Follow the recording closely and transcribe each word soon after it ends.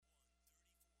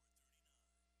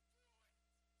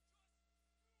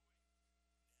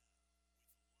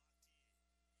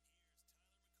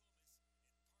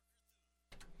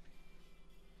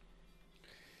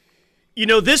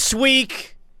This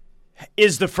week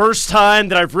is the first time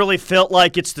that I've really felt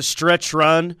like it's the stretch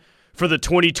run for the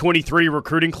 2023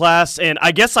 recruiting class. And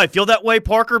I guess I feel that way,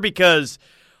 Parker, because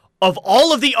of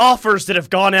all of the offers that have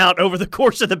gone out over the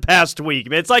course of the past week.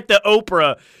 It's like the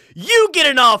Oprah, you get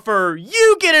an offer,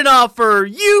 you get an offer,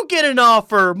 you get an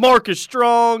offer. Marcus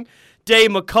Strong, Dave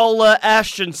McCullough,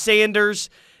 Ashton Sanders,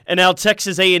 and now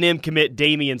Texas A&M commit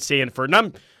Damian Sanford.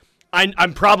 And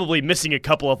I'm probably missing a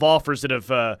couple of offers that have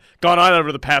gone on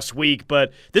over the past week,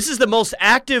 but this is the most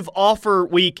active offer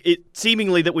week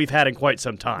seemingly that we've had in quite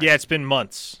some time. Yeah, it's been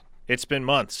months.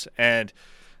 And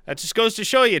that just goes to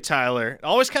show you, Tyler, it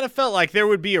always kind of felt like there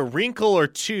would be a wrinkle or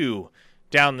two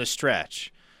down the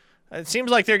stretch. It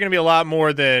seems like there are going to be a lot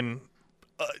more than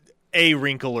a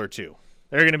wrinkle or two.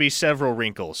 There are going to be several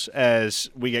wrinkles as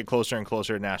we get closer and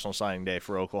closer to National Signing Day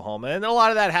for Oklahoma. And a lot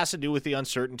of that has to do with the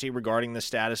uncertainty regarding the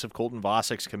status of Colton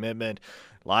Vosic's commitment.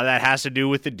 A lot of that has to do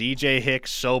with the DJ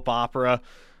Hicks soap opera.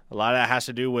 A lot of that has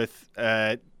to do with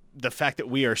the fact that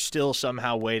we are still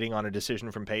somehow waiting on a decision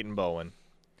from Peyton Bowen.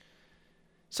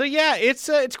 So, yeah,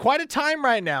 it's quite a time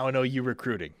right now in OU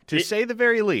recruiting, to say the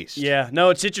very least. Yeah, no,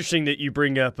 it's interesting that you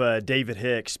bring up David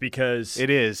Hicks because it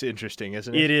is interesting,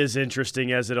 isn't it? It is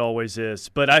interesting, as it always is.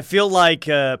 But I feel like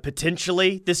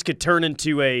potentially this could turn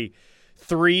into a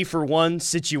 3-for-1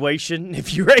 situation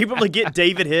if you're able to get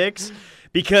David Hicks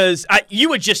because you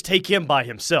would just take him by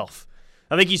himself.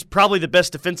 I think he's probably the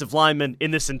best defensive lineman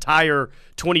in this entire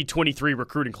 2023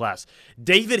 recruiting class.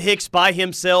 David Hicks by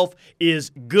himself is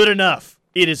good enough.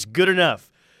 It is good enough.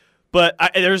 But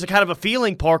there's a kind of a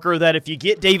feeling, Parker, that if you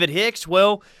get David Hicks,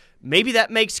 well, maybe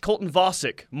that makes Colton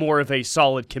Vosic more of a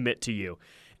solid commit to you.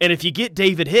 And if you get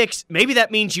David Hicks, maybe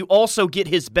that means you also get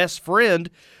his best friend,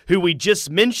 who we just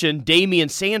mentioned, Damian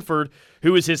Sanford,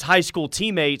 who is his high school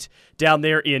teammate down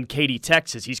there in Katy,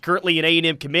 Texas. He's currently an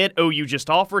A&M commit. OU just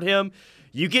offered him.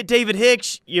 You get David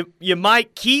Hicks, you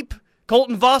might keep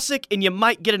Colton Vosic, and you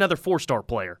might get another 4-star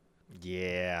player.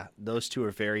 Yeah, those two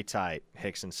are very tight,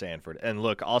 Hicks and Sanford. And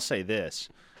look, I'll say this.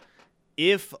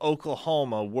 If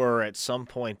Oklahoma were at some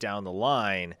point down the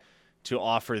line to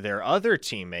offer their other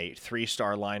teammate,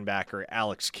 3-star linebacker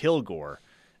Alex Kilgore,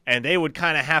 and they would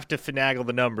kind of have to finagle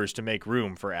the numbers to make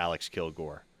room for Alex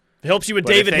Kilgore. It helps you with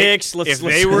David Hicks. If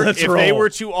they were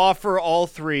to offer all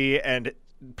three and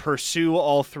pursue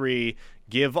all three,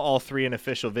 give all three an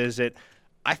official visit,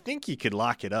 I think you could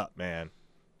lock it up, man.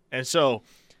 And so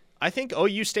I think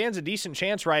OU stands a decent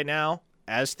chance right now,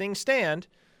 as things stand,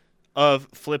 of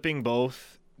flipping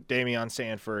both Damian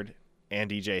Sanford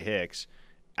and DJ Hicks.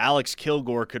 Alex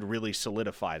Kilgore could really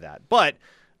solidify that. But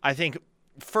I think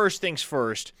first things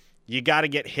first, you got to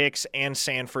get Hicks and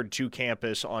Sanford to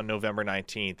campus on November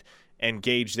 19th and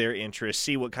gauge their interest,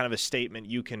 see what kind of a statement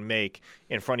you can make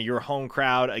in front of your home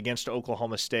crowd against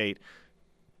Oklahoma State.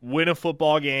 Win a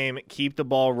football game, keep the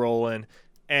ball rolling,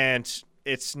 and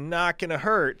it's not going to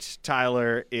hurt,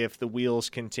 Tyler, if the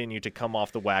wheels continue to come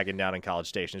off the wagon down in College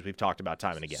Station, as we've talked about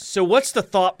time and again. So what's the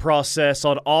thought process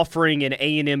on offering an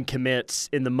A&M commits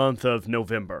in the month of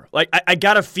November? Like, I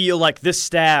got to feel like this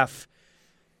staff,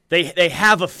 they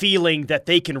have a feeling that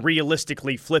they can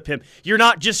realistically flip him. You're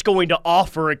not just going to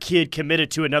offer a kid committed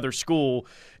to another school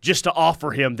just to offer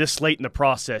him this late in the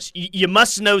process. You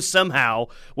must know somehow,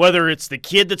 whether it's the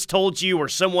kid that's told you or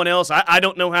someone else. I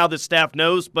don't know how the staff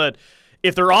knows, but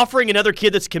if they're offering another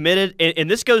kid that's committed, and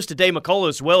this goes to Dave McCullough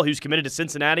as well, who's committed to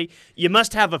Cincinnati, you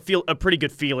must have a pretty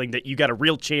good feeling that you got a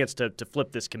real chance to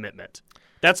flip this commitment.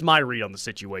 That's my read on the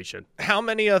situation. How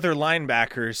many other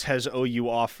linebackers has OU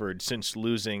offered since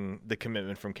losing the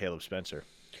commitment from Caleb Spencer?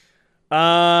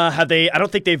 Have they? I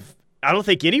don't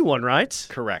think anyone, right?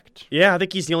 Correct. Yeah, I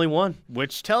think he's the only one.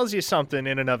 Which tells you something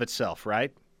in and of itself,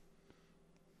 right?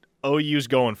 OU's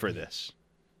going for this.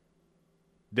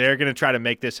 They're going to try to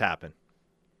make this happen.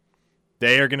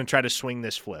 They are going to try to swing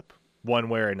this flip one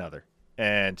way or another.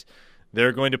 And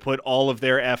they're going to put all of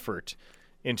their effort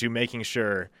into making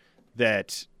sure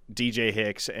that DJ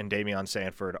Hicks and Damian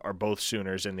Sanford are both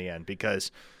Sooners in the end.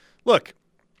 Because, look,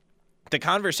 the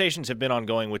conversations have been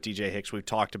ongoing with DJ Hicks. We've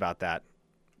talked about that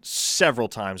several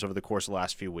times over the course of the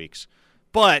last few weeks.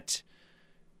 But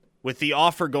with the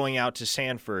offer going out to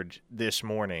Sanford this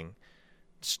morning,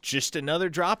 it's just another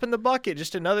drop in the bucket,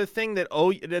 just another thing that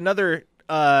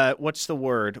what's the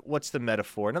word? What's the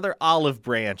metaphor? Another olive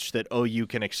branch that OU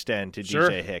can extend to Sure.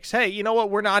 DJ Hicks. Hey, you know what?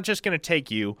 We're not just going to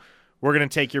take you. We're going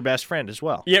to take your best friend as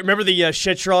well. Yeah, remember the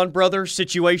Shetron brothers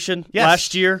situation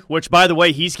last year? Which, by the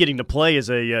way, he's getting to play as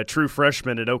a true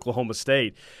freshman at Oklahoma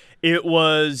State. It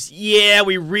was,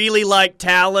 we really like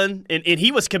Talon, and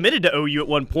he was committed to OU at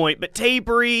one point, but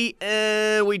Tabery,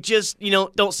 we just,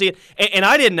 don't see it. And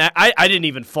I didn't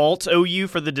even fault OU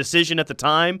for the decision at the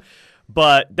time,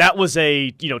 but that was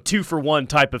a, 2-for-1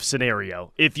 type of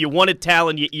scenario. If you wanted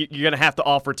Talon, you're going to have to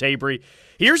offer Tabery.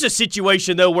 Here's a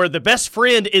situation, though, where the best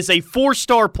friend is a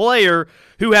 4-star player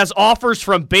who has offers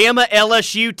from Bama,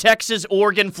 LSU, Texas,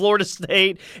 Oregon, Florida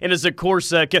State, and is, of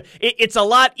course, it's a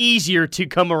lot easier to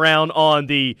come around on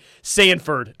the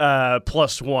Sanford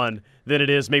 +1 than it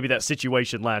is maybe that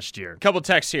situation last year. Couple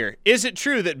texts here. Is it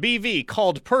true that BV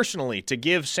called personally to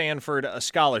give Sanford a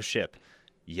scholarship?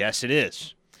 Yes, it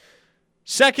is.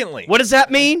 Secondly. What does that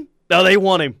mean? No, they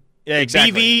want him. Yeah,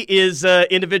 exactly. BV is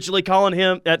individually calling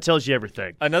him. That tells you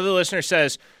everything. Another listener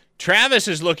says, Travis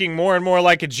is looking more and more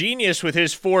like a genius with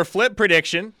his 4-flip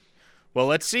prediction. Well,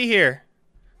 let's see here.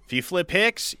 If you flip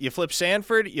Hicks, you flip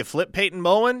Sanford, you flip Peyton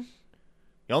Bowen,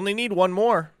 you only need one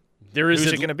more. Who's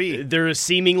it going to be? There is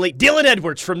seemingly Dylan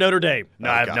Edwards from Notre Dame.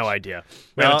 No, I have no idea.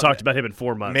 We haven't talked about him in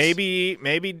 4 months. Maybe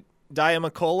Dia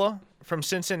McCullough from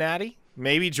Cincinnati.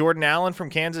 Maybe Jordan Allen from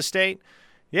Kansas State.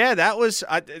 Yeah, that was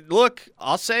look,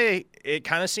 I'll say it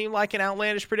kind of seemed like an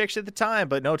outlandish prediction at the time,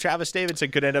 but no, Travis Davidson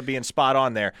could end up being spot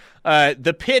on there.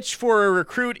 The pitch for a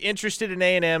recruit interested in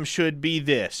A&M should be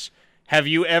this. Have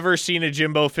you ever seen a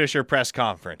Jimbo Fisher press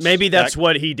conference? Maybe that's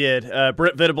what he did.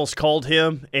 Brent Venables called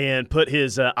him and put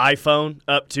his iPhone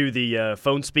up to the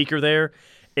phone speaker there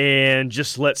and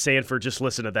just let Sanford just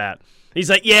listen to that. He's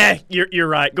like, yeah, you're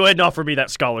right. Go ahead and offer me that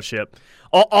scholarship.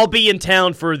 I'll be in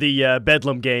town for the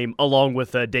Bedlam game along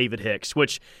with David Hicks,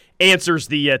 which answers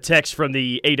the text from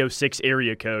the 806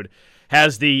 area code.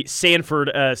 Has the Sanford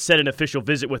set an official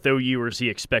visit with OU, or is he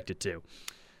expected to?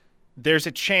 There's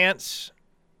a chance,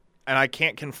 and I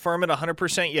can't confirm it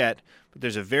 100% yet, but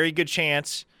there's a very good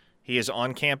chance he is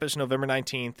on campus November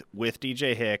 19th with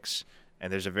DJ Hicks,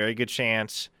 and there's a very good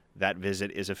chance that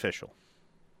visit is official.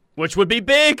 Which would be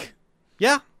big.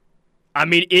 Yeah. I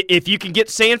mean, if you can get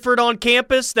Sanford on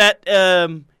campus, that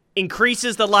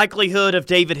increases the likelihood of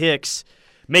David Hicks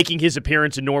making his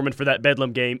appearance in Norman for that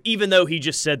Bedlam game, even though he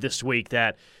just said this week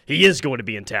that he is going to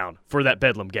be in town for that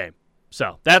Bedlam game.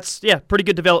 So that's, pretty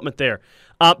good development there.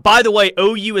 By the way,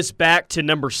 OU is back to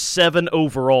number 7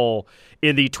 overall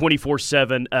in the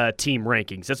 24/7 team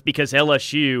rankings. That's because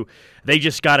LSU, they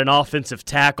just got an offensive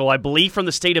tackle, I believe, from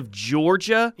the state of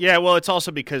Georgia. Yeah, well, it's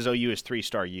also because OU is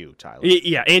 3-star U, Tyler.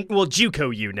 Yeah, and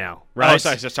JUCO U now, right? Oh,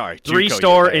 sorry.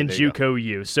 3-star and JUCO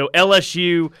U. So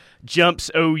LSU jumps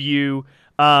OU,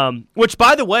 which,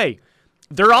 by the way,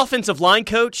 their offensive line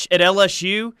coach at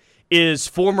LSU is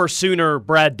former Sooner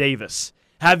Brad Davis.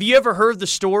 Have you ever heard the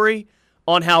story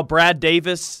on how Brad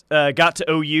Davis got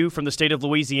to OU from the state of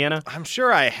Louisiana? I'm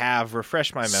sure I have.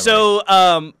 Refresh my memory. So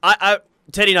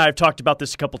Teddy and I have talked about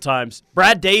this a couple times.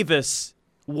 Brad Davis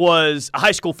was a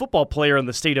high school football player in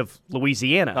the state of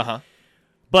Louisiana. Uh-huh.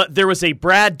 But there was a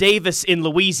Brad Davis in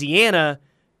Louisiana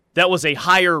that was a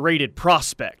higher-rated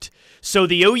prospect. So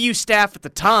the OU staff at the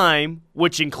time,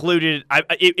 which included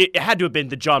it had to have been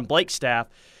the John Blake staff,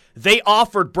 they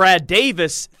offered Brad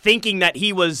Davis thinking that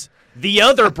he was the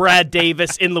other Brad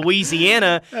Davis in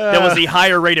Louisiana that was the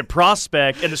higher-rated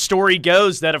prospect. And the story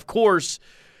goes that, of course,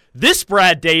 this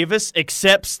Brad Davis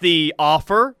accepts the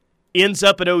offer, ends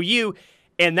up at OU,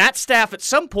 and that staff at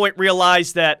some point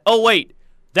realized that, oh, wait,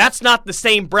 that's not the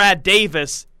same Brad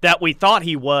Davis that we thought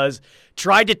he was.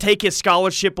 Tried to take his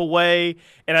scholarship away,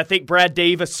 and I think Brad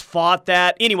Davis fought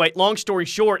that. Anyway, long story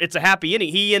short, it's a happy ending.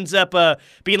 He ends up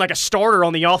being like a starter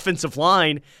on the offensive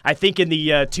line, I think in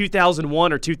the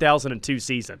 2001 or 2002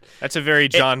 season. That's a very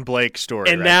John Blake story.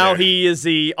 And right now there. He is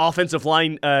the offensive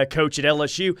line coach at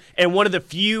LSU, and one of the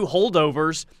few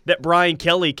holdovers that Brian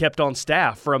Kelly kept on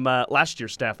staff from last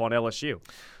year's staff on LSU.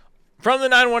 From the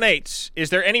 918s, is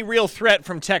there any real threat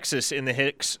from Texas in the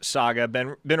Hicks saga?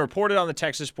 Been reported on the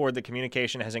Texas board that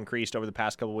communication has increased over the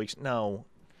past couple of weeks. No.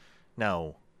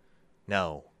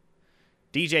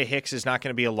 DJ Hicks is not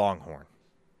going to be a Longhorn.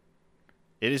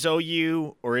 It is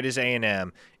OU or it is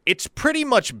A&M. It's pretty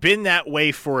much been that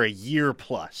way for a year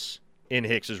plus in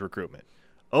Hicks's recruitment.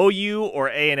 OU or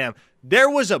A&M. There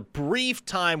was a brief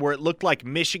time where it looked like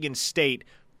Michigan State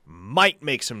might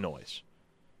make some noise.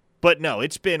 But no,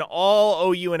 it's been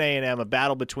all OU and A&M, a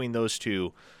battle between those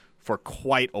two for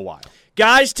quite a while.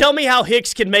 Guys, tell me how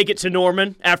Hicks can make it to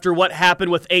Norman after what happened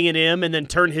with A&M and then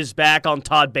turn his back on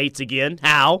Todd Bates again.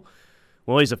 How?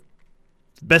 Well, he's a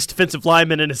best defensive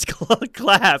lineman in his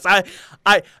class.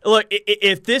 I look,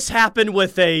 if this happened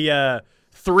with a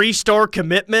 3-star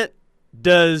commitment,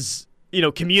 does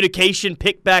communication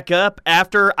pick back up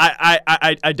after?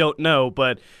 I don't know,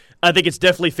 but I think it's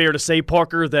definitely fair to say,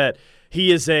 Parker, that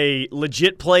he is a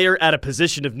legit player at a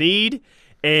position of need,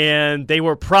 and they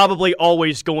were probably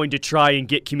always going to try and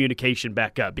get communication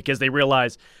back up because they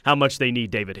realize how much they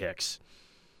need David Hicks.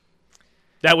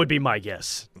 That would be my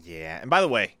guess. Yeah, and by the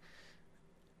way,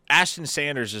 Ashton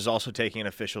Sanders is also taking an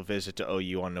official visit to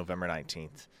OU on November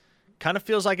 19th. Kind of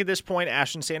feels like at this point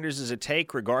Ashton Sanders is a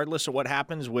take regardless of what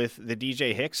happens with the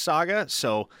DJ Hicks saga.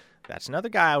 So that's another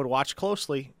guy I would watch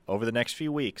closely over the next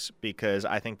few weeks because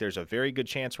I think there's a very good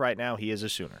chance right now he is a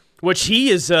Sooner. Which he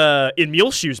is in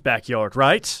Muleshoe's backyard,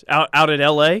 right? Out in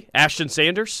L.A., Ashton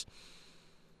Sanders.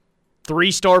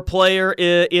 3-star player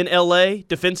in L.A.,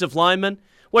 defensive lineman.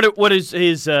 What is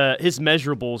his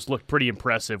measurables look pretty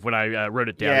impressive when I wrote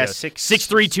it down. Yeah,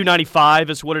 6'3", 295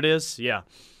 is what it is. Yeah.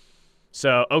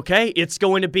 So, okay, it's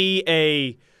going to be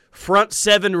a front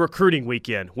seven recruiting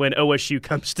weekend when OSU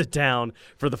comes to town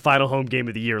for the final home game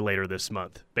of the year later this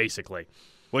month, basically.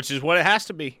 Which is what it has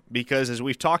to be because, as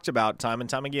we've talked about time and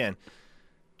time again,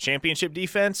 championship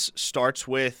defense starts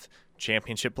with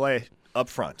championship play up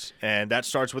front. And that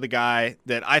starts with a guy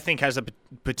that I think has the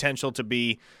potential to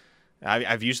be –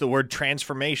 I've used the word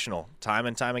transformational time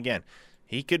and time again.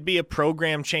 He could be a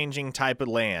program-changing type of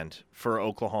land for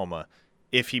Oklahoma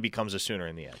if he becomes a Sooner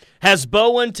in the end. Has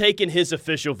Bowen taken his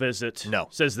official visit? No.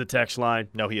 Says the text line.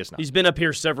 No, he has not. He's been up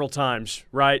here several times,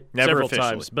 right? Never several officially.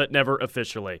 times, but never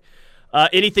officially.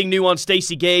 Anything new on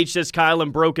Stacey Gage, says Kyle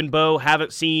and Broken Bow.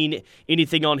 Haven't seen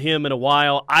anything on him in a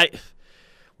while.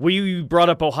 We brought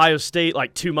up Ohio State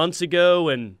like 2 months ago,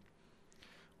 and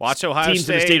watch Ohio teams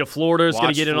State. in the state of Florida is going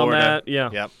to get in Florida. on that. Yeah.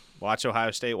 Yep. Watch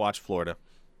Ohio State. Watch Florida.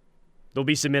 There'll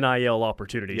be some NIL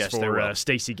opportunities Yes, for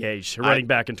Stacey Gage running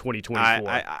back in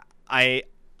 2024. I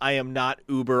am not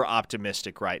uber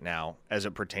optimistic right now as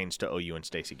it pertains to OU and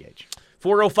Stacey Gage.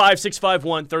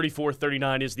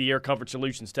 405-651-3439 is the Air Comfort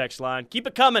Solutions text line. Keep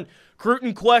it coming.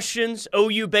 Cruton questions,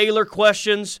 OU Baylor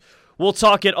questions. We'll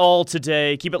talk it all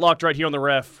today. Keep it locked right here on the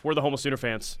Ref. We're the Home of Sooner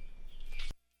fans.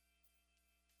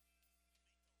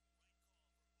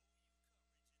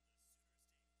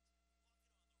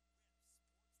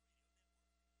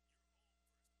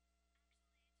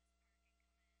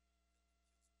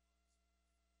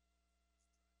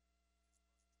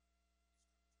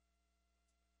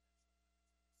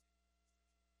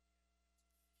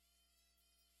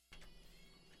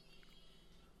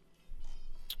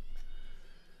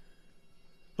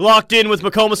 Locked in with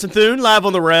McComas and Thune, live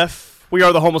on the Ref. We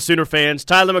are the Home of Sooner fans.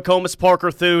 Tyler McComas,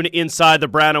 Parker Thune inside the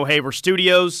Brown O'Haver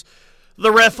studios.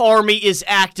 The Ref Army is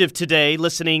active today,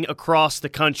 listening across the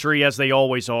country as they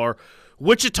always are.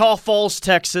 Wichita Falls,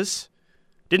 Texas.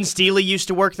 Didn't Steely used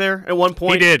to work there at one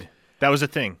point? He did. That was a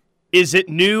thing. Is it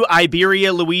New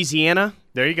Iberia, Louisiana?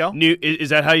 There you go. Is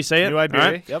that how you say it? New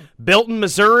Iberia, right. yep. Belton,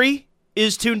 Missouri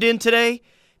is tuned in today.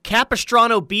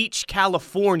 Capistrano Beach,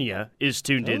 California is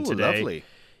tuned in today. Lovely.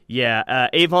 Yeah,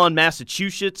 Avon,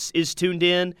 Massachusetts is tuned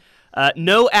in.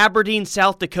 No Aberdeen,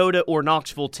 South Dakota, or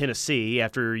Knoxville, Tennessee,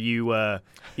 after you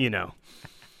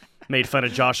made fun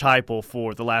of Josh Heupel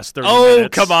for the last 30 minutes. Oh,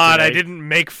 come on. today. I didn't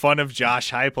make fun of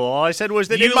Josh Heupel. All I said was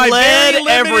that You in my led very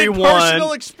limited everyone-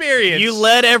 personal experience. You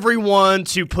led everyone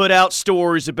to put out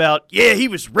stories about, he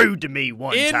was rude to me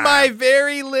one time. In my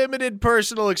very limited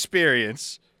personal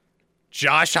experience,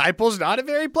 Josh Heupel's not a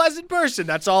very pleasant person.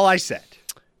 That's all I said.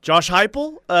 Josh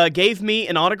Heupel gave me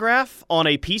an autograph on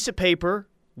a piece of paper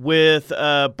with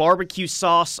barbecue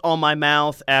sauce on my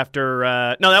mouth after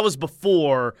that was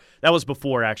before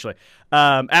actually.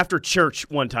 After church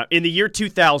one time in the year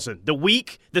 2000,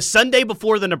 the Sunday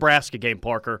before the Nebraska game,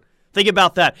 Parker. Think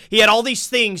about that. He had all these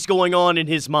things going on in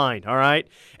his mind, all right?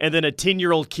 And then a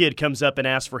 10-year-old kid comes up and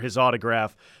asks for his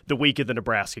autograph the week of the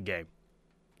Nebraska game.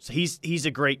 So he's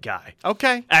a great guy.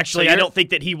 Okay. Actually, I don't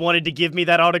think that he wanted to give me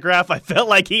that autograph. I felt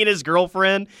like he and his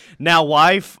girlfriend, now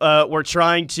wife, were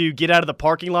trying to get out of the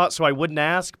parking lot so I wouldn't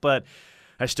ask, but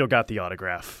I still got the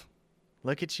autograph.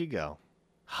 Look at you go.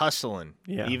 Hustling,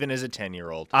 even as a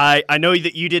 10-year-old. I know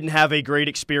that you didn't have a great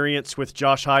experience with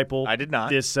Josh Heupel. I did not.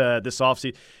 This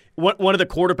offseason. One of the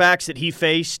quarterbacks that he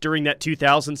faced during that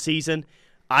 2000 season,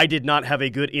 I did not have a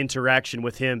good interaction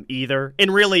with him either.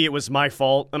 And really, it was my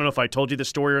fault. I don't know if I told you the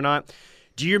story or not.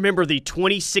 Do you remember the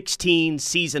 2016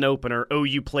 season opener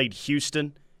OU played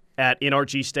Houston at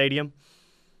NRG Stadium?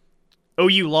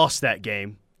 OU lost that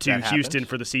game to Houston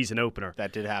for the season opener.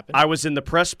 That did happen. I was in the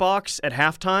press box at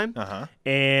halftime,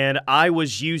 and I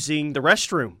was using the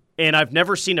restroom. And I've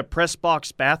never seen a press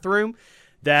box bathroom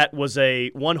that was a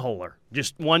one-holer,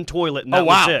 just one toilet, and that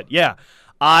was it. Yeah.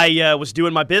 I was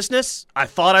doing my business. I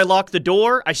thought I locked the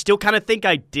door. I still kind of think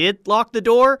I did lock the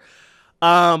door.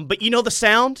 But you know the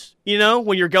sound,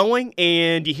 when you're going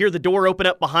and you hear the door open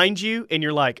up behind you and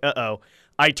you're like, uh-oh.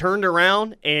 I turned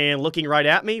around and looking right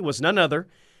at me was none other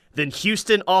than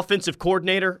Houston offensive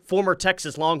coordinator, former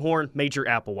Texas Longhorn, Major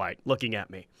Applewhite, looking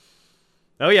at me.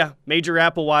 Oh, yeah, Major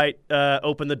Applewhite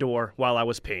opened the door while I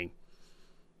was peeing.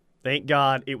 Thank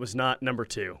God it was not number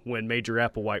 2 when Major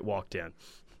Applewhite walked in.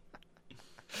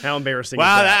 How embarrassing is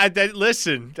that?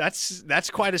 Listen, that's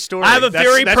quite a story. I have a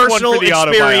very personal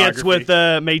experience with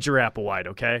Major Applewhite,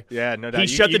 okay? Yeah, no doubt. He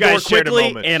shut the door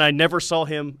quickly, and I never saw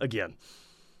him again.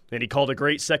 And he called a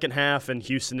great second half, and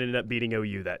Houston ended up beating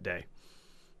OU that day.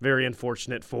 Very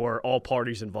unfortunate for all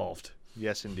parties involved.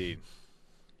 Yes, indeed.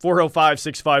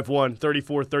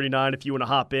 405-651-3439 if you want to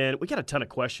hop in. We got a ton of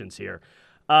questions here.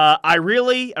 I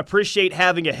really appreciate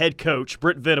having a head coach,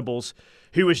 Brent Venables,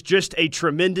 who is just a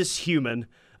tremendous human,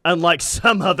 unlike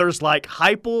some others like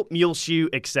Heupel, Muleshoe,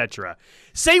 etc.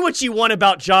 Say what you want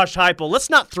about Josh Heupel. Let's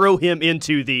not throw him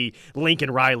into the Lincoln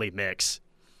Riley mix.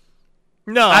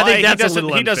 No, I think that's a little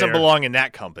unfair. He doesn't belong in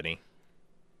that company.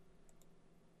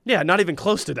 Yeah, not even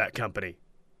close to that company.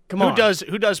 Come on.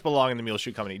 Who does belong in the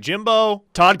Muleshoe company? Jimbo?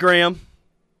 Todd Graham.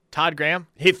 Todd Graham?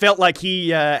 He felt like he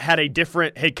had a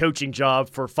different head coaching job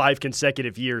for 5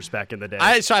 consecutive years back in the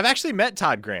day. So I've actually met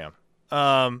Todd Graham.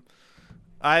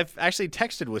 I've actually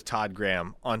texted with Todd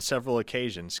Graham on several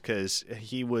occasions because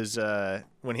he was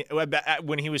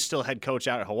when he was still head coach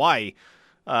out at Hawaii.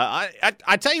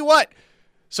 I tell you what.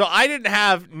 So I didn't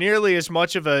have nearly as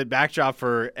much of a backdrop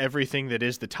for everything that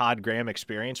is the Todd Graham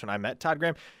experience when I met Todd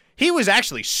Graham. He was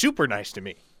actually super nice to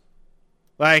me.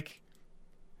 Like,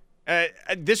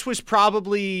 this was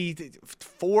probably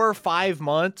 4 or 5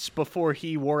 months before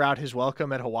he wore out his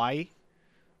welcome at Hawaii.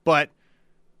 But,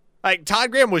 like,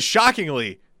 Todd Graham was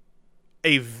shockingly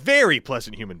a very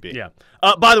pleasant human being. Yeah.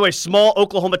 By the way, small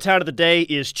Oklahoma town of the day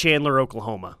is Chandler,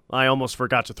 Oklahoma. I almost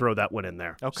forgot to throw that one in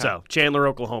there. Okay. So, Chandler,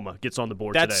 Oklahoma gets on the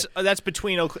board today. That's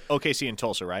between OKC and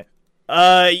Tulsa, right?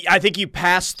 I think you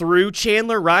pass through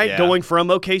Chandler, right? Yeah. Going from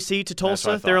OKC to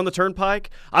Tulsa there on the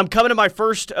Turnpike. I'm coming to my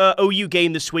first OU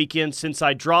game this weekend since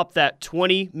I dropped that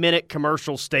 20-minute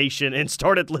commercial station and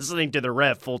started listening to the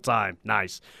ref full time.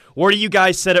 Nice. Where do you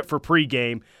guys set up for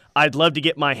pregame? I'd love to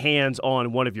get my hands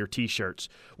on one of your T-shirts.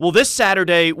 Well, this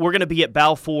Saturday, we're going to be at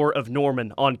Balfour of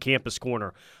Norman on Campus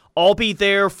Corner. I'll be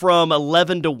there from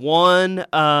 11 to 1,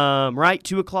 right?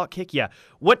 2 o'clock kick? Yeah.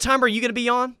 What time are you going to be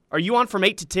on? Are you on from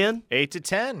 8 to 10? 8 to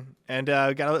 10. And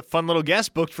got a fun little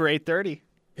guest booked for 8:30.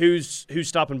 Who's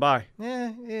stopping by?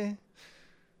 Yeah.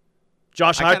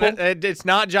 Josh Heupel? It's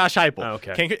not Josh Heupel. Oh,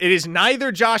 okay. It is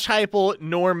neither Josh Heupel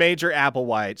nor Major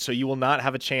Applewhite, so you will not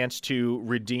have a chance to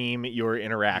redeem your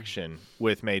interaction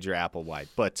with Major Applewhite.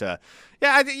 But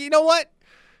yeah, you know what?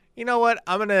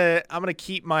 I'm gonna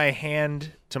keep my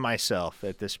hand to myself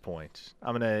at this point.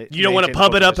 You don't want to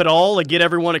pump it up at all and get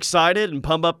everyone excited and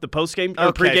pump up the postgame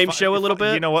or pregame show a little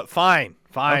bit. You know what? Fine.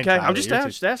 Okay, Tyler, I'm just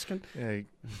asking.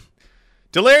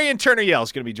 Delarian Turner-Yell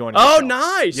is going to be joining us. Oh,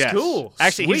 nice. Yes. Cool.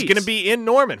 Actually, Sweet. He's going to be in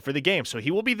Norman for the game, so he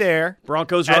will be there.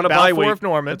 Broncos are on a bye week. Of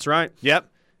Norman. That's right. Yep.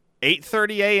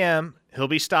 8:30 a.m. He'll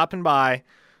be stopping by.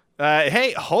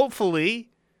 Hey, hopefully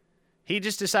he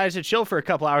just decides to chill for a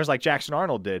couple hours like Jackson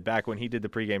Arnold did back when he did the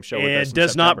pregame show with us and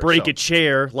does not break a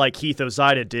chair like Heath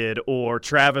Ozida did or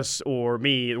Travis or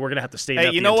me. We're going to have to stay up the entire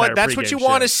pregame show. You know what? That's what you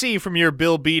want to see from your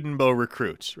Bill Bedenbaugh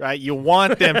recruits, right? You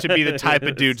want them to be the type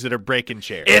of dudes that are breaking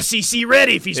chairs. SEC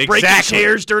ready if he's breaking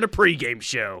chairs during a pregame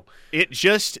show. It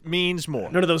just means more.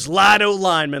 None of those Lido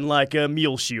linemen like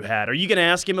Muleshoe had. Are you going to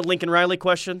ask him a Lincoln Riley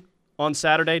question on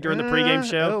Saturday during the pregame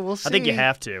show? We'll see. I think you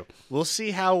have to. We'll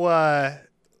see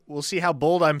how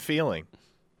bold I'm feeling.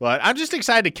 But I'm just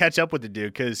excited to catch up with the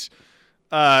dude because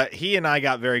he and I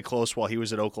got very close while he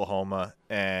was at Oklahoma.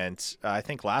 And I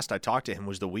think last I talked to him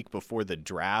was the week before the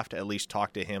draft, at least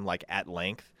talked to him like at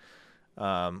length.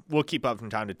 We'll keep up from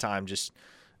time to time just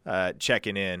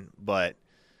checking in. But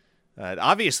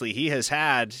obviously he has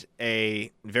had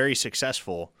a very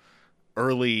successful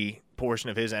early portion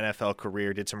of his NFL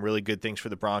career, did some really good things for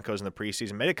the Broncos in the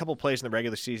preseason, made a couple plays in the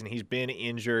regular season. He's been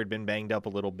injured, been banged up a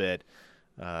little bit.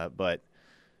 But,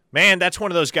 man, that's one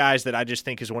of those guys that I just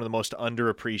think is one of the most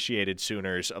underappreciated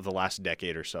Sooners of the last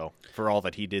decade or so for all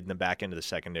that he did in the back end of the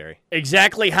secondary.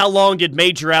 Exactly how long did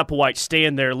Major Applewhite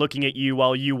stand there looking at you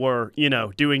while you were,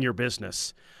 doing your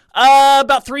business?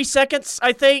 About 3 seconds,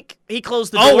 I think. He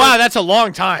closed the door. Oh, wow, that's a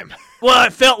long time. Well,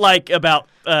 it felt like about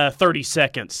 30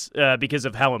 seconds because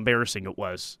of how embarrassing it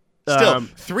was. Still,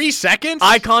 3 seconds?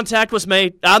 Eye contact was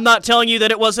made. I'm not telling you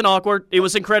that it wasn't awkward. It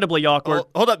was incredibly awkward.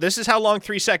 Hold up. This is how long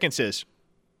 3 seconds is.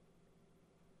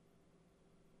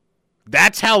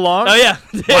 That's how long? Oh, yeah.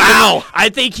 Wow. I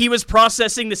think he was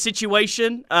processing the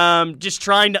situation, just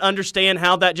trying to understand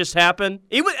how that just happened.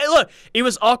 It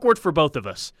was awkward for both of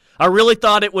us. I really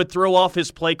thought it would throw off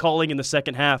his play calling in the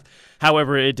second half.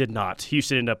 However, it did not.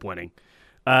 Houston ended up winning.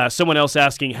 Someone else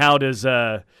asking, how does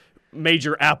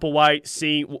Major Applewhite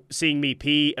seeing me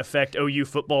pee affect OU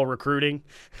football recruiting?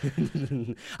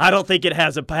 I don't think it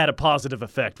had a positive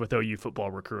effect with OU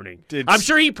football recruiting. I'm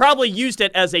sure he probably used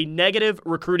it as a negative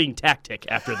recruiting tactic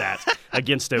after that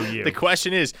against OU. The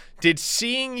question is, did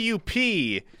seeing you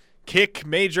pee kick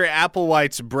Major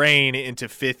Applewhite's brain into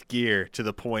fifth gear to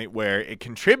the point where it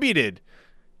contributed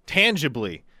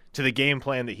tangibly to the game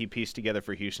plan that he pieced together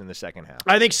for Houston in the second half?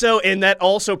 I think so, and that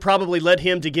also probably led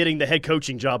him to getting the head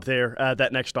coaching job there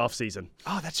that next offseason.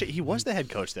 Oh, that's it. He was the head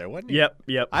coach there, wasn't he?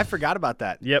 Yep. I forgot about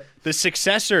that. Yep. The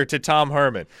successor to Tom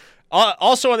Herman.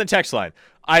 Also on the text line,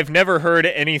 I've never heard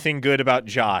anything good about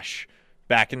Josh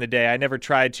back in the day. I never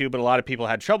tried to, but a lot of people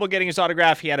had trouble getting his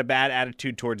autograph. He had a bad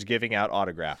attitude towards giving out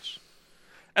autographs.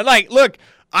 And, look,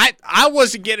 I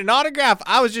wasn't getting an autograph.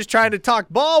 I was just trying to talk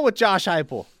ball with Josh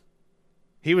Heupel.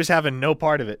 He was having no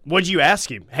part of it. What'd you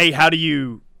ask him? Hey,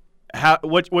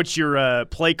 what's your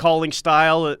play calling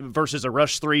style versus a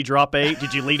rush 3 drop 8?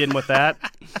 Did you lead in with that?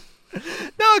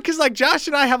 No, because Josh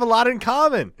and I have a lot in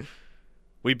common.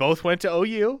 We both went to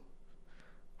OU.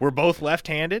 We're both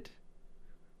left-handed.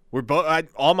 We're both.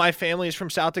 All my family is from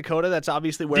South Dakota. That's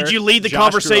obviously where. Did you lead the Josh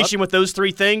conversation with those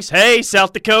 3 things? Hey,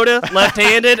 South Dakota,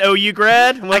 left-handed, OU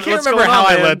grad. I can't remember how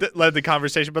I led the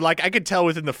conversation, but I could tell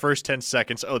within the first 10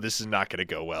 seconds. Oh, this is not going to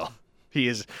go well. He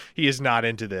is not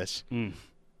into this.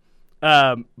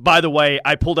 By the way,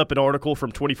 I pulled up an article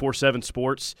from 24/7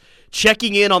 Sports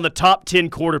checking in on the top 10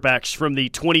 quarterbacks from the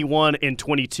 21 and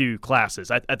 22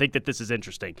 classes. I think that this is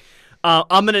interesting.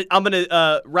 I'm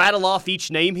gonna rattle off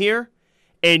each name here.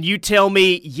 And you tell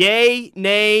me yay,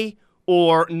 nay,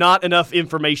 or not enough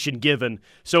information given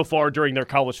so far during their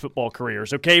college football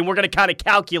careers, okay? And we're going to kind of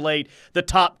calculate the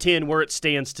top 10 where it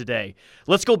stands today.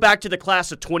 Let's go back to the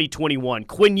class of 2021.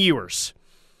 Quinn Ewers.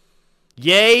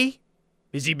 Yay?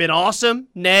 Has he been awesome?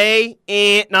 Nay,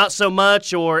 not so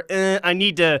much, or I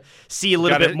need to see a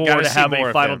little bit more to have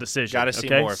a final decision. Got to see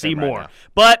more. See more. Right,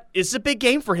 but it's a big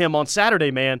game for him on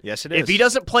Saturday, man. Yes, it is. If he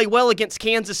doesn't play well against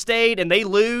Kansas State and they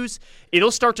lose,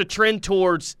 it'll start to trend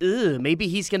towards maybe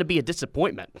he's going to be a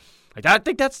disappointment. I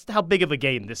think that's how big of a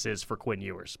game this is for Quinn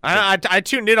Ewers. I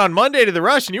tuned in on Monday to the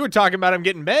Rush, and you were talking about him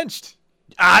getting benched.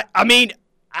 I mean,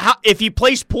 if he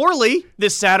plays poorly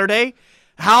this Saturday,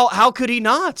 how could he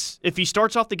not if he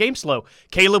starts off the game slow?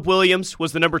 Caleb Williams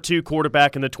was the number 2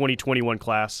 quarterback in the 2021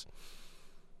 class.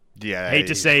 Yeah, hate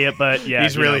to say it, but yeah,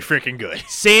 he's really freaking good.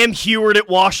 Sam Heward at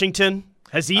Washington.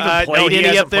 Has he even played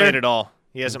any up there?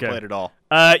 He hasn't played at all.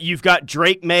 You've got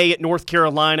Drake May at North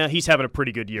Carolina. He's having a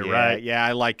pretty good year, right? Yeah,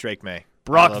 I like Drake May.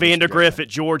 Brock Vandegrift at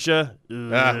Georgia.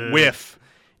 Whiff.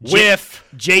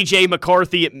 J.J.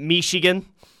 McCarthy at Michigan.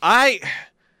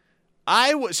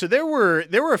 So there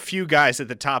were a few guys at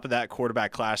the top of that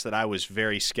quarterback class that I was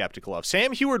very skeptical of.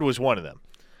 Sam Heward was one of them.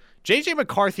 J.J.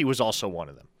 McCarthy was also one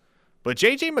of them. But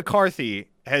J.J. McCarthy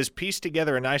has pieced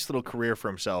together a nice little career for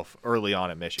himself early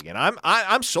on at Michigan.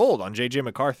 I'm sold on J.J.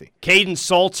 McCarthy. Caden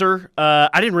Salter. I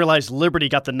didn't realize Liberty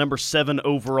got the number 7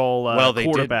 overall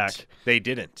quarterback. They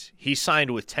didn't. He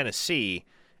signed with Tennessee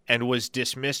and was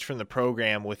dismissed from the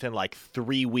program within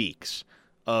 3 weeks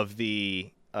of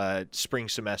the spring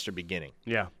semester beginning.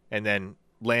 Yeah. And then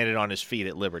landed on his feet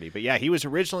at Liberty. But, yeah, he was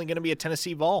originally going to be a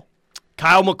Tennessee Vol.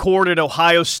 Kyle McCord at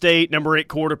Ohio State, number 8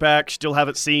 quarterback. Still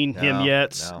haven't seen him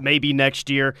yet. No. Maybe next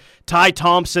year. Ty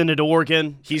Thompson at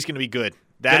Oregon. He's going to be good.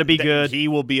 Good. He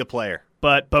will be a player.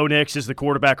 But Bo Nix is the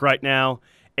quarterback right now.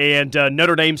 And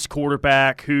Notre Dame's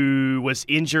quarterback who was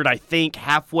injured, I think,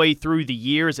 halfway through the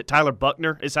year. Is it Tyler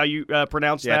Buckner is how you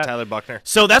pronounce that? Yeah, Tyler Buckner.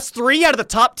 So that's 3 out of the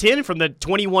top 10 from the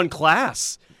 21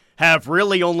 class have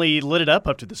really only lit it up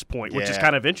to this point, which is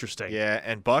kind of interesting. Yeah,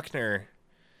 and Buckner,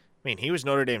 I mean, he was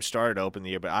Notre Dame's starter to open the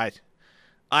year, but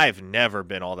I've never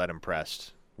been all that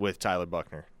impressed with Tyler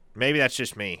Buckner. Maybe that's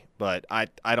just me, but I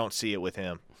don't see it with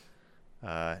him.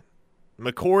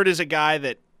 McCord is a guy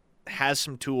that has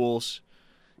some tools.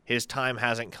 His time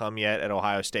hasn't come yet at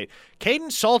Ohio State.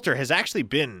 Caden Salter has actually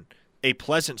been a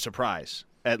pleasant surprise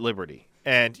at Liberty.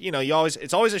 And,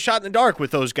 it's always a shot in the dark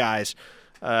with those guys,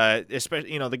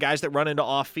 especially, the guys that run into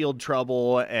off-field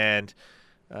trouble and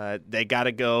they got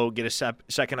to go get a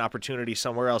second opportunity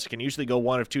somewhere else. It can usually go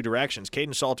one of 2 directions.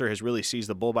 Caden Salter has really seized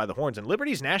the bull by the horns, and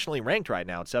Liberty's nationally ranked right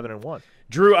now at 7-1.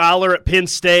 Drew Aller at Penn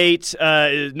State,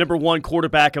 number 1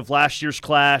 quarterback of last year's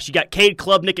class. You got Cade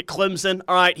Klubnik at Clemson.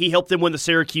 All right, he helped them win the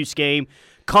Syracuse game.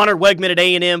 Connor Wegman at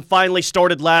A&M finally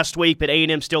started last week, but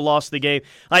A&M still lost the game.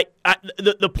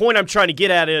 The point I'm trying to get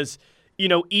at is,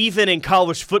 even in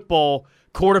college football,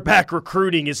 quarterback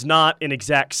recruiting is not an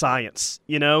exact science.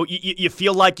 You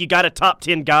feel like you got a top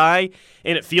 10 guy,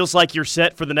 and it feels like you're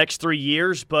set for the next 3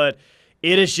 years, but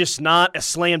it is just not a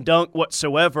slam dunk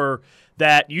whatsoever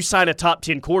that you sign a top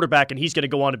 10 quarterback and he's going to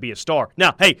go on to be a star.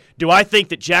 Now, hey, do I think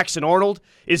that Jackson Arnold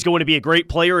is going to be a great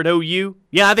player at OU?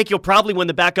 Yeah, I think he'll probably win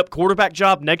the backup quarterback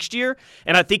job next year,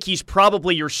 and I think he's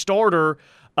probably your starter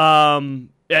the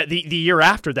year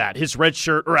after that, his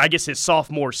redshirt, or I guess his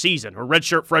sophomore season, or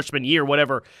redshirt freshman year,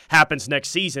 whatever happens next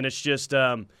season. It's just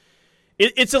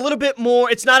it's a little bit more.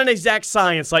 It's not an exact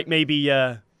science like maybe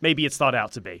it's thought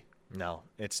out to be. No,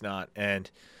 it's not,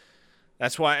 and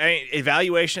that's why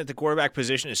evaluation at the quarterback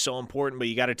position is so important, but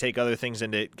you got to take other things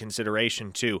into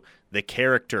consideration too. The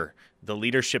character, the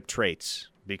leadership traits,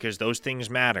 because those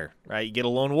things matter, right? You get a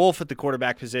lone wolf at the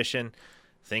quarterback position,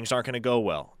 things aren't going to go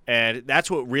well. And that's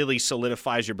what really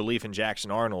solidifies your belief in Jackson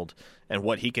Arnold and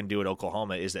what he can do at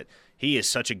Oklahoma, is that he is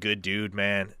such a good dude,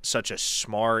 man, such a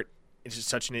smart,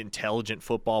 such an intelligent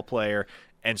football player,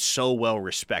 and so well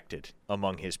respected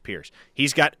among his peers.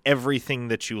 He's got everything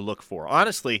that you look for.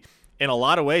 Honestly, in a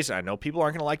lot of ways, I know people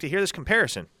aren't going to like to hear this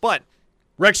comparison, but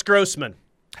Rex Grossman.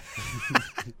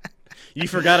 You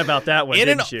forgot about that one,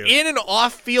 didn't you? In an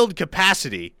off-field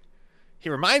capacity,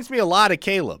 he reminds me a lot of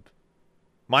Caleb,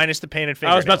 minus the painted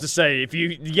fingernails. I was about to say, if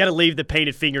you got to leave the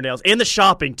painted fingernails and the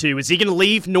shopping too. Is he going to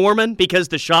leave Norman because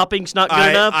the shopping's not good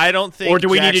enough? I don't think. Or do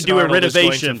we need to do a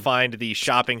renovation? Is going to find the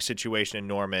shopping situation in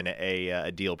Norman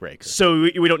a deal breaker. So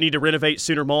we don't need to renovate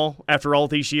Sooner Mall after all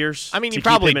these years. I mean, you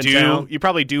probably do. You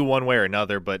probably do one way or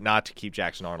another, but not to keep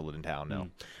Jackson Arnold in town. No.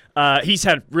 He's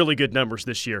had really good numbers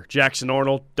this year. Jackson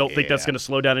Arnold. Don't think that's going to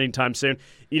slow down anytime soon.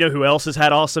 You know who else has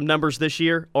had awesome numbers this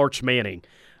year? Arch Manning.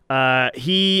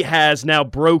 He has now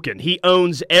broken. He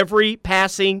owns every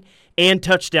passing and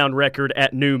touchdown record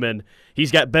at Newman. He's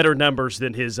got better numbers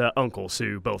than his uncles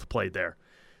who both played there.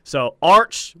 So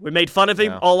Arch, we made fun of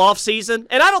him all offseason,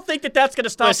 and I don't think that's going to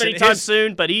stop anytime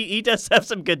soon, but he does have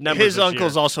some good numbers. His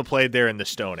uncles also played there in the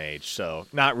Stone Age, so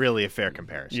not really a fair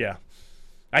comparison. Yeah.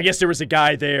 I guess there was a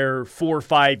guy there 4 or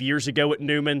 5 years ago at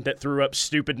Newman that threw up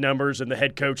stupid numbers, and the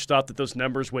head coach thought that those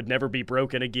numbers would never be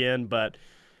broken again, but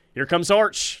here comes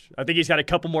Arch. I think he's got a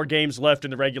couple more games left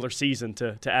in the regular season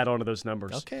to add on to those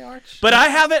numbers. Okay, Arch. But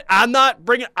I'm not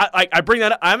bringing – I bring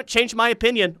that up. I haven't changed my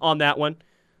opinion on that one.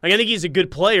 I think he's a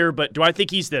good player, but do I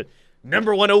think he's the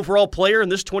number one overall player in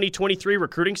this 2023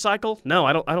 recruiting cycle? No,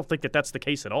 I don't think that's the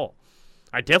case at all.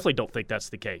 I definitely don't think that's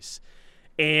the case.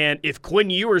 And if Quinn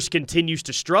Ewers continues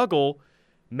to struggle,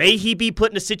 may he be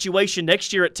put in a situation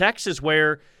next year at Texas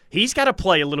where he's got to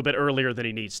play a little bit earlier than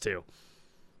he needs to?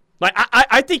 Like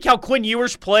I think how Quinn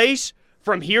Ewers plays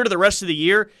from here to the rest of the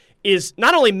year is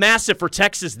not only massive for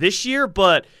Texas this year,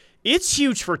 but it's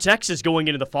huge for Texas going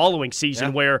into the following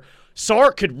season where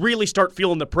Sark could really start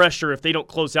feeling the pressure if they don't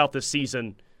close out this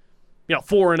season,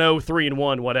 4-0,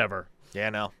 3-1, whatever. Yeah,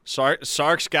 no.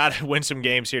 Sark's got to win some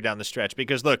games here down the stretch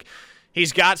because, look,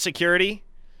 he's got security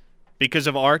because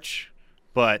of Arch,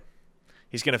 but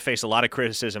he's going to face a lot of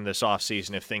criticism this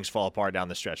offseason if things fall apart down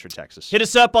the stretch for Texas. Hit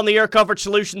us up on the Air Coverage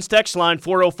Solutions text line,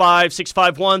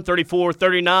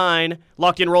 405-651-3439.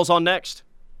 Locked In rolls on next.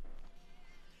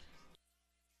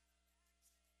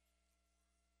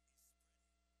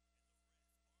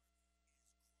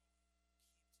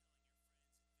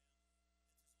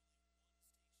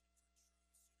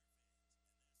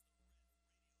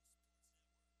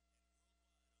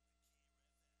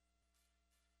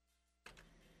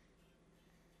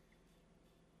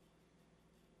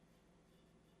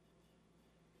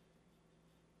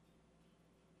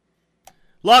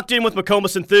 Locked In with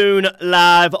McComas and Thune,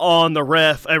 live on the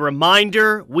Ref. A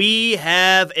reminder, we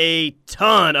have a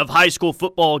ton of high school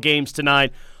football games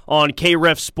tonight on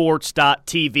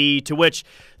krefsports.tv, to which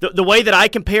the way that I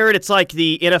compare it, it's like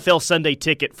the NFL Sunday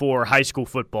ticket for high school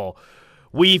football.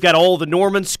 We've got all the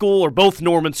Norman school, or both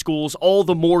Norman schools, all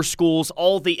the Moore schools,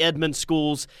 all the Edmond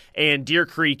schools, and Deer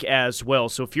Creek as well.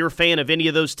 So if you're a fan of any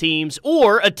of those teams,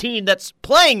 or a team that's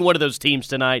playing one of those teams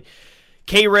tonight,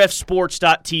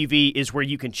 krefsports.tv is where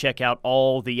you can check out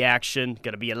all the action.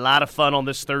 Going to be a lot of fun on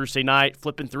this Thursday night,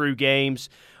 flipping through games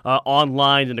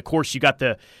online. And, of course, you got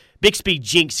the Bixby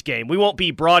Jinx game. We won't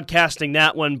be broadcasting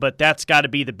that one, but that's got to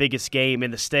be the biggest game in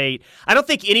the state. I don't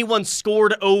think anyone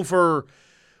scored over,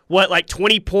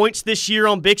 20 points this year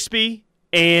on Bixby?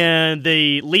 And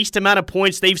the least amount of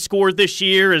points they've scored this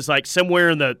year is somewhere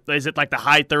in the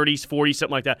high 30s, 40s,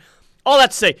 something like that. All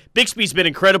that to say, Bixby's been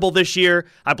incredible this year.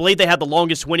 I believe they had the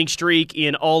longest winning streak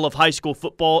in all of high school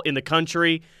football in the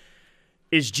country.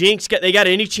 Is Jinx they got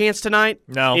any chance tonight?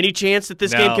 No. Any chance that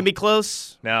this game can be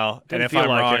close? No. And if I'm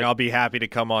wrong, I'll be happy to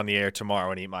come on the air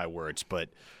tomorrow and eat my words. But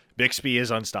Bixby is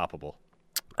unstoppable.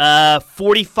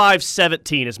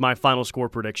 45-17 is my final score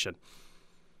prediction.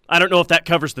 I don't know if that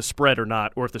covers the spread or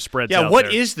not, or if the spread's out what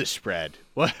there. is the spread?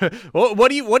 What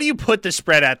do you put the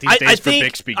spread at these days for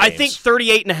Bixby games? I think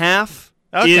 38.5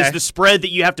 is the spread that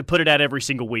you have to put it at every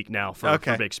single week now for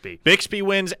Bixby. Bixby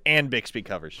wins and Bixby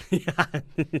covers. Yeah,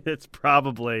 that's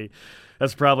probably how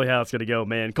it's going to go,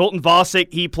 man. Colton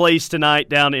Vosick, he plays tonight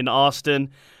down in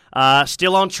Austin.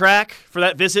 Still on track for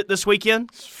that visit this weekend?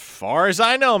 As far as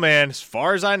I know, man. As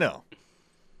far as I know.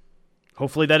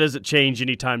 Hopefully that doesn't change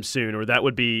anytime soon, or that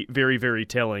would be very, very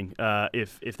telling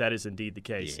if that is indeed the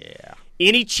case. Yeah.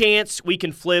 Any chance we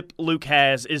can flip Luke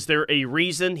Hasz? Is there a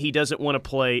reason he doesn't want to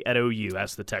play at OU?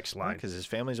 That's the text line. Because his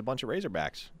family's a bunch of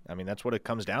Razorbacks. I mean, that's what it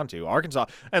comes down to. Arkansas.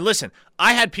 And listen,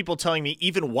 I had people telling me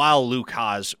even while Luke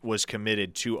Hasz was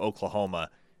committed to Oklahoma,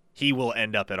 he will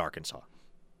end up at Arkansas.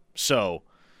 So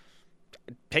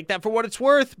take that for what it's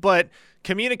worth, but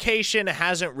communication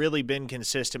hasn't really been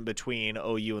consistent between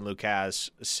OU and Luke Hasz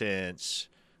since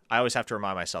 – I always have to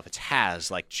remind myself it's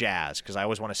Hasz, like jazz, because I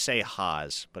always want to say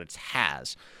Hasz, but it's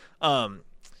Hasz.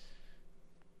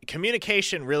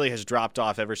 Communication really has dropped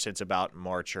off ever since about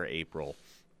March or April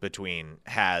between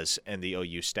Hasz and the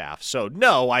OU staff. So,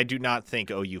 no, I do not think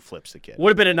OU flips the kid. Would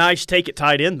have been a nice take at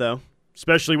tight end, though,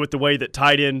 especially with the way that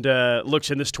tight end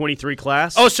looks in this 23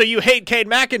 class. Oh, so you hate Cade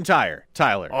McIntyre,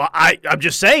 Tyler? Oh, I'm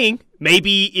just saying,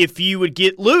 maybe if you would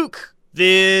get Luke,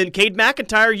 then Cade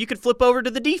McIntyre, you could flip over to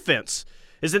the defense.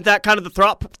 Isn't that kind of the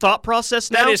thought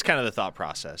process now? That is kind of the thought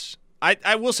process.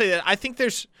 I will say that I think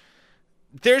there's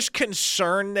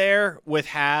concern there with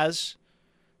Hasz,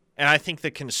 and I think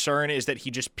the concern is that he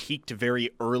just peaked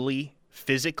very early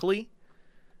physically,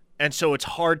 and so it's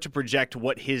hard to project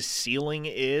what his ceiling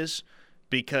is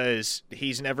because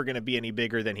he's never going to be any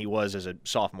bigger than he was as a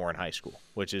sophomore in high school,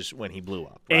 which is when he blew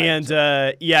up. Right? And,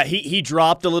 he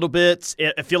dropped a little bit,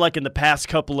 I feel like, in the past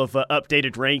couple of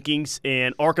updated rankings,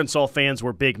 and Arkansas fans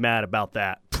were big mad about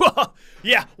that.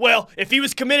 Yeah, well, if he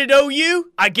was committed to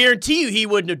OU, I guarantee you he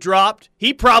wouldn't have dropped.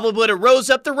 He probably would have rose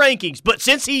up the rankings. But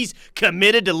since he's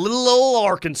committed to little old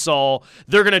Arkansas,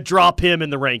 they're going to drop him in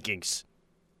the rankings.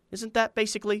 Isn't that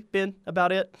basically been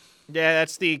about it? Yeah,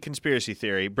 that's the conspiracy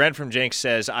theory. Brent from Jenks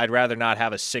says, I'd rather not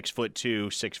have a 6'2",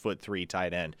 6'3"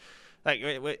 tight end. Like,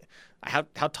 wait, how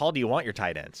tall do you want your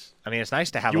tight ends? I mean, it's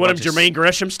nice to have. You want him Jermaine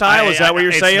Gresham style? Is that what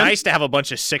you're saying? It's nice to have a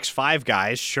bunch of 6'5"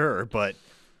 guys, sure, but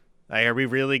are we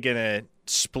really gonna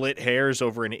split hairs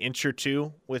over an inch or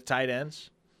two with tight ends?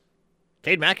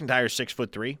 Cade McIntyre's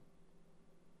 6'3".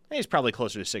 He's probably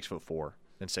closer to 6'4"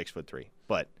 than 6'3",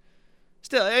 but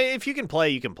still, if you can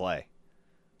play, you can play.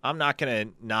 I'm not going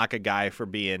to knock a guy for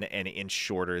being an inch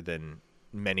shorter than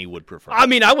many would prefer. I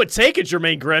mean, I would take a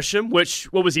Jermaine Gresham, what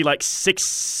was he, like 6'6",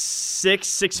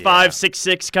 6'5",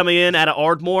 6'6", coming in out of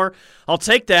Ardmore. I'll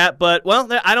take that, but, well,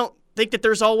 I don't think that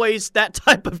there's always that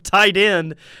type of tight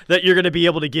end that you're going to be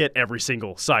able to get every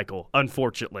single cycle,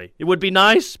 unfortunately. It would be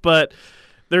nice, but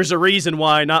there's a reason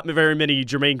why not very many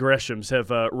Jermaine Greshams have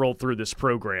rolled through this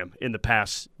program in the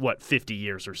past, 50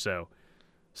 years or so.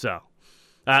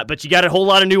 But you got a whole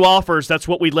lot of new offers. That's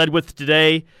what we led with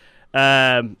today.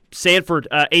 Sanford,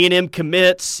 A&M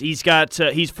commits. He's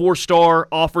 4-star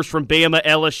offers from Bama,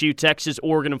 LSU, Texas,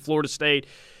 Oregon, and Florida State.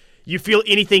 You feel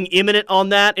anything imminent on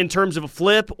that in terms of a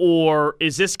flip, or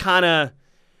is this kind of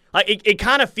it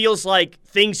kind of feels like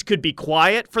things could be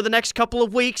quiet for the next couple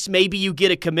of weeks? Maybe you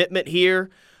get a commitment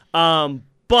here.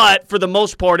 But for the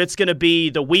most part, it's going to be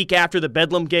the week after the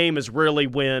Bedlam game is really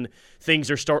when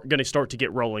things are going to start to get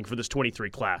rolling for this 23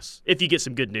 class, if you get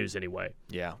some good news anyway.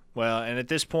 Yeah. Well, and at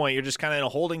this point, you're just kind of in a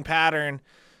holding pattern,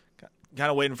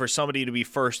 kind of waiting for somebody to be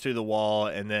first through the wall.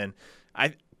 And then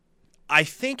I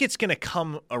think it's going to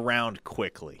come around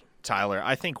quickly, Tyler.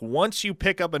 I think once you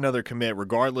pick up another commit,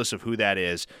 regardless of who that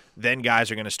is, then guys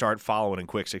are going to start following in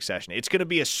quick succession. It's going to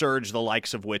be a surge the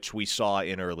likes of which we saw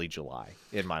in early July,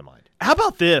 in my mind. How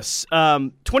about this?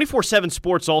 24/7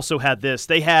 Sports also had this.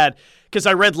 They had, because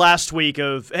I read last week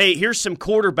of, hey, here's some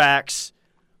quarterbacks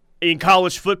in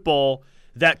college football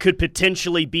that could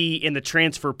potentially be in the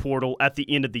transfer portal at the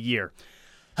end of the year.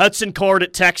 Hudson Card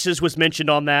at Texas was mentioned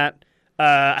on that.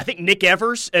 I think Nick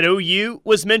Evers at OU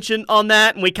was mentioned on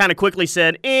that, and we kind of quickly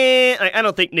said, I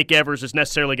don't think Nick Evers is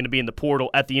necessarily going to be in the portal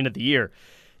at the end of the year.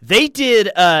 They did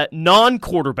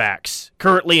non-quarterbacks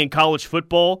currently in college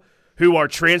football who are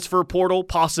transfer portal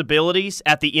possibilities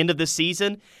at the end of the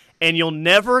season, and you'll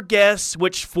never guess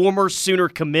which former Sooner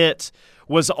commit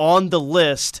was on the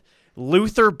list.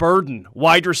 Luther Burden,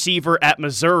 wide receiver at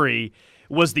Missouri,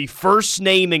 was the first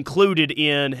name included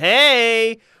in,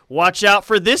 hey, watch out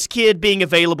for this kid being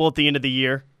available at the end of the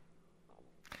year.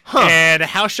 Huh. And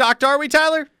how shocked are we,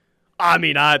 Tyler? I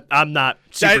mean, I'm not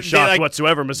super shocked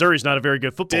whatsoever. Missouri's not a very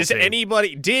good football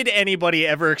team. Did anybody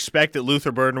ever expect that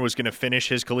Luther Burden was going to finish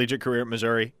his collegiate career at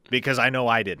Missouri? Because I know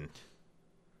I didn't.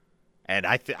 And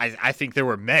I think there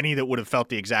were many that would have felt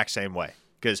the exact same way.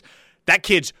 Because that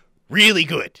kid's really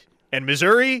good. And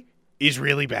Missouri is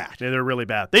really bad. Yeah, they're really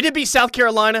bad. They did beat South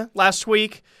Carolina last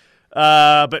week.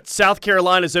 But South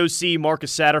Carolina's OC,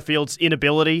 Marcus Satterfield's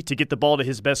inability to get the ball to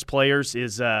his best players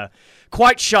is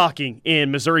quite shocking,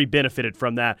 and Missouri benefited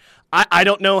from that. I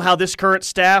don't know how this current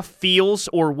staff feels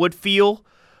or would feel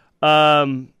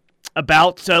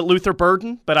about Luther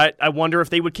Burden, but I wonder if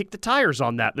they would kick the tires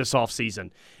on that this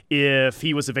offseason if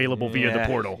he was available via the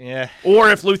portal. Yeah.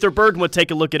 Or if Luther Burden would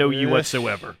take a look at OU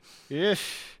whatsoever. Yeah.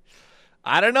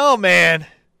 I don't know, man.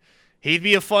 He'd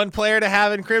be a fun player to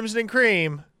have in Crimson and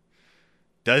Cream.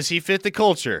 Does he fit the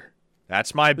culture?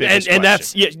 That's my biggest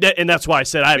question. And that's why I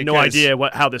said I have no idea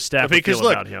how this staff would feel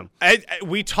about him.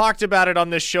 We talked about it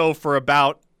on this show for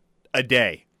about a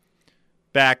day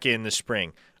back in the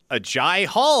spring. Agiye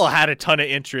Hall had a ton of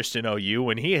interest in OU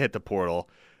when he hit the portal.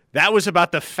 That was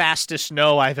about the fastest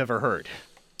no I've ever heard.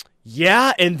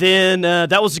 Yeah, and then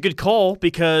that was a good call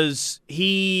because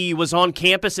he was on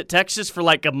campus at Texas for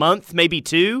like a month, maybe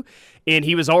two, and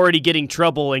he was already getting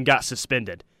trouble and got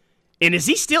suspended. And is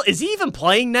he even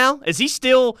playing now? Is he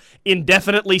still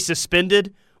indefinitely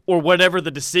suspended or whatever the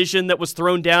decision that was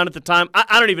thrown down at the time?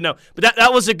 I don't even know. But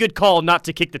that was a good call not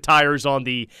to kick the tires on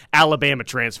the Alabama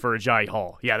transfer, Agiye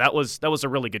Hall. Yeah, that was a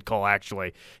really good call,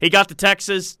 actually. He got to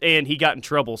Texas, and he got in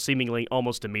trouble seemingly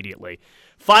almost immediately.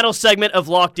 Final segment of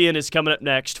Locked In is coming up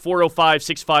next,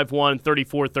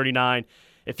 405-651-3439.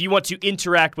 If you want to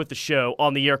interact with the show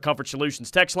on the Air Comfort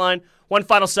Solutions text line, one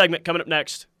final segment coming up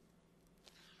next.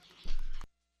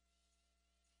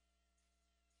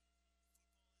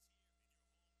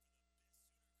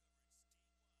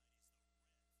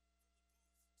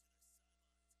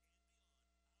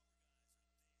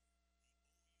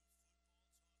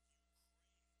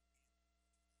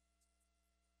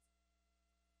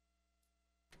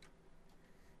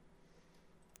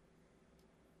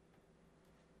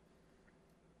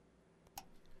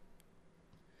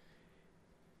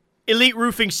 Elite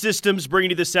Roofing Systems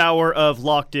bringing you this hour of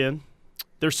Locked In.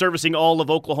 They're servicing all of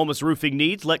Oklahoma's roofing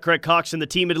needs. Let Craig Cox and the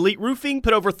team at Elite Roofing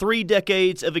put over 3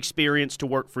 decades of experience to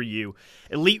work for you.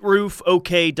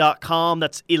 EliteRoofOK.com.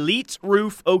 That's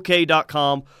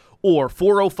EliteRoofOK.com or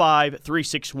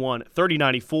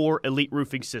 405-361-3094. Elite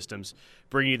Roofing Systems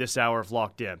bringing you this hour of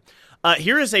Locked In.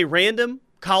 Here is a random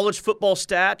college football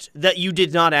stat that you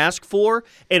did not ask for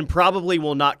and probably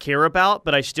will not care about,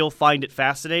 but I still find it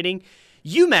fascinating.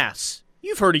 UMass.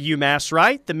 You've heard of UMass,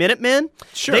 right? The Minutemen?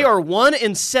 Sure. They are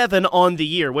 1-7 on the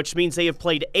year, which means they have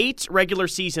played 8 regular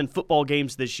season football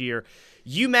games this year.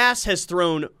 UMass has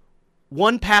thrown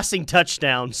 1 passing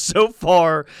touchdown so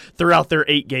far throughout their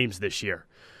 8 games this year.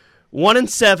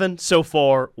 1-7 so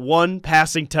far, 1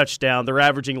 passing touchdown. They're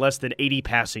averaging less than 80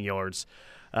 passing yards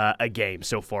a game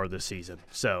so far this season.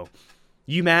 So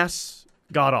UMass,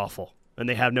 god-awful, and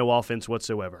they have no offense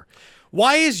whatsoever.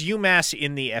 Why is UMass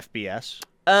in the FBS?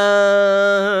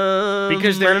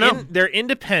 Because they're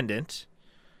independent.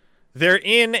 They're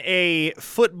in a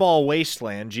football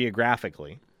wasteland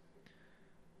geographically.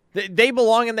 They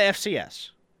belong in the FCS.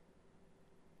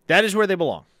 That is where they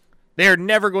belong. They are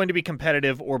never going to be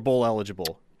competitive or bowl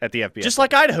eligible at the FBS. Just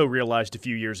like Idaho realized a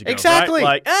few years ago. Exactly.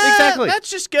 Right? Exactly. That's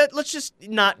just good. Let's just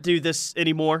not do this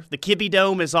anymore. The Kibbe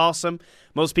Dome is awesome.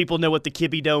 Most people know what the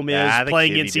Kibbe Dome is,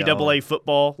 playing NCAA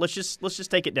football. Let's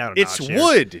just take it down a notch. It's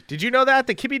wood. Did you know that?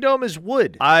 The Kibbe Dome is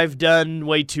wood. I've done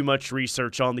way too much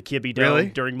research on the Kibbe Dome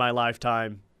during my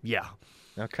lifetime. Yeah.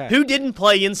 Okay. Who didn't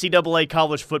play NCAA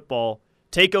college football,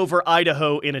 take over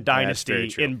Idaho in a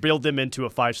dynasty, and build them into a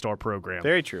 5-star program?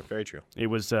 Very true. Very true. It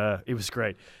was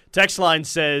great. Text line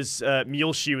says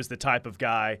Muleshoe is the type of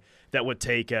guy that would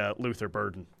take Luther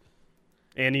Burden.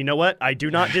 And you know what? I do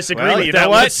not disagree with that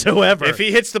whatsoever. If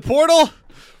he hits the portal,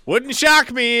 wouldn't shock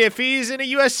me if he's in a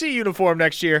USC uniform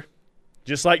next year.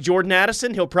 Just like Jordan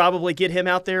Addison, he'll probably get him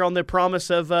out there on the promise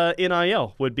of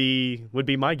NIL, would be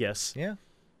my guess. Yeah.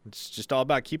 It's just all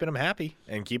about keeping him happy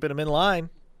and keeping him in line.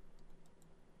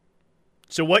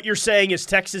 So what you're saying is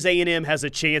Texas A&M has a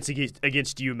chance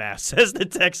against UMass, says the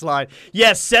text line.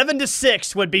 Yes,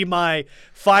 7-6 would be my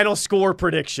final score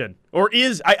prediction. Or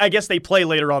I guess they play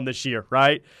later on this year,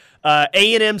 right?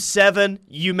 A&M 7,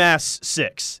 UMass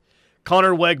 6.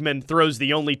 Connor Wegman throws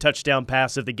the only touchdown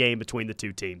pass of the game between the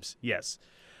two teams. Yes.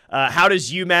 How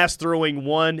does UMass throwing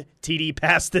one TD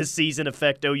pass this season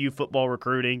affect OU football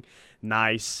recruiting?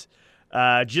 Nice.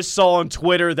 Just saw on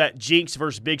Twitter that Jinx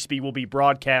versus Bixby will be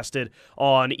broadcasted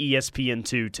on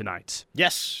ESPN2 tonight.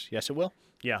 Yes, it will.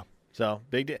 Yeah. So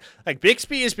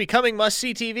Bixby is becoming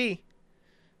must-see TV,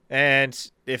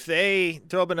 and if they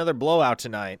throw up another blowout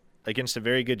tonight against a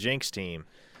very good Jinx team,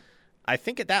 I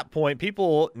think at that point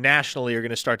people nationally are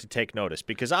going to start to take notice,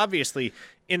 because obviously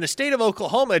in the state of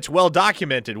Oklahoma it's well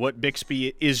documented what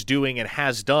Bixby is doing and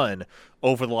has done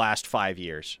over the last 5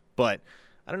 years. But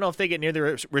I don't know if they get near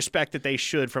the respect that they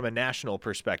should from a national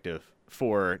perspective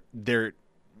for their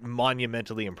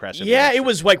monumentally impressive. Yeah,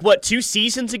 ministry. it was 2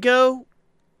 seasons ago,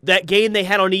 that game they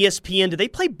had on ESPN. Did they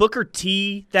play Booker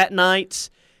T that night?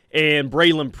 And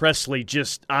Braylon Presley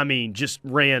just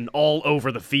ran all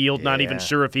over the field, not even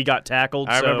sure if he got tackled.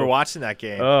 I remember watching that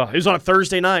game. It was on a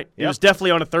Thursday night. Yep. It was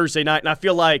definitely on a Thursday night. And I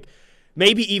feel like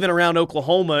maybe even around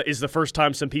Oklahoma is the first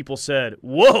time some people said,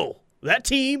 whoa, that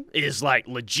team is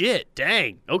legit.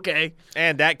 Dang, okay.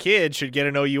 And that kid should get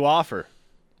an OU offer.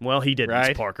 Well, he didn't,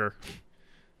 right? Parker.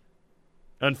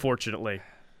 Unfortunately.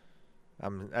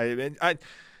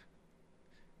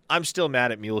 I'm still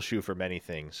mad at Muleshoe for many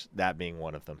things, that being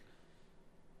one of them.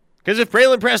 Because if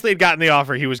Braylon Presley had gotten the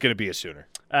offer, he was going to be a Sooner.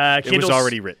 It was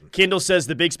already written. Kendall says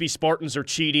the Bixby Spartans are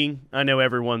cheating. I know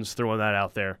everyone's throwing that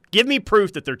out there. Give me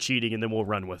proof that they're cheating, and then we'll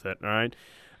run with it, all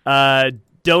right?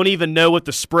 Don't even know what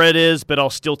the spread is, but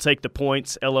I'll still take the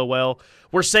points, LOL.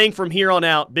 We're saying from here on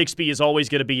out, Bixby is always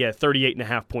going to be a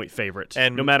 38.5-point favorite,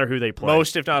 and no matter who they play.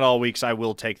 Most, if not all weeks, I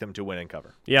will take them to win and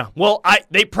cover. Yeah. Well,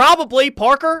 they probably,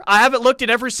 Parker, I haven't looked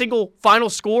at every single final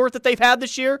score that they've had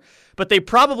this year, but they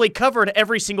probably covered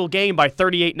every single game by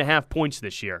 38.5 points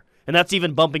this year. And that's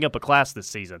even bumping up a class this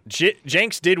season.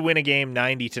 Jenks did win a game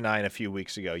 90-9 a few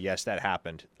weeks ago. Yes, that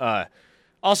happened.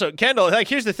 Also, Kendall,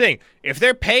 here's the thing. If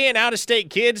they're paying out-of-state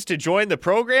kids to join the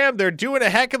program, they're doing a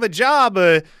heck of a job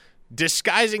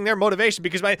disguising their motivation.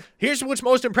 Because here's what's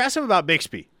most impressive about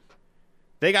Bixby.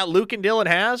 They got Luke and Dylan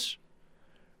Haas.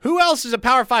 Who else is a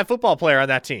Power 5 football player on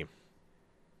that team?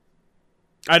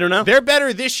 I don't know. They're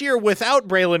better this year without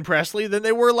Braylon Presley than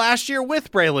they were last year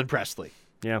with Braylon Presley.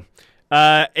 Yeah.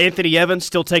 Anthony Evans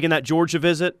still taking that Georgia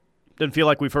visit. Doesn't feel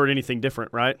like we've heard anything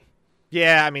different, right?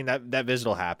 Yeah, I mean, that visit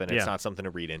will happen. It's not something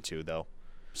to read into, though.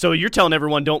 So you're telling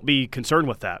everyone don't be concerned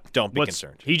with that. Don't be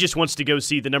concerned. He just wants to go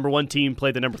see the number 1 team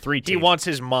play the number 3 team. He wants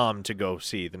his mom to go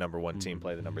see the number 1 team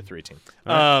play the number 3 team.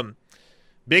 Right.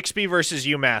 Bixby versus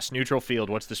UMass, neutral field.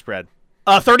 What's the spread?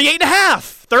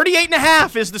 38.5.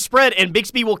 38.5 is the spread, and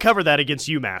Bixby will cover that against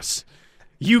UMass.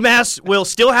 UMass will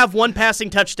still have 1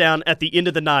 passing touchdown at the end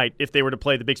of the night if they were to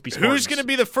play the Bixby Spartans. Who's going to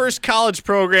be the first college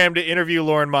program to interview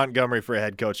Lauren Montgomery for a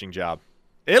head coaching job?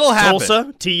 It'll happen.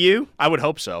 Tulsa, TU? I would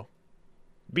hope so.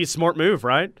 Be a smart move,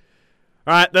 right?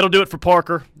 All right, that'll do it for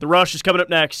Parker. The Rush is coming up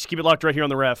next. Keep it locked right here on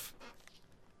The Ref.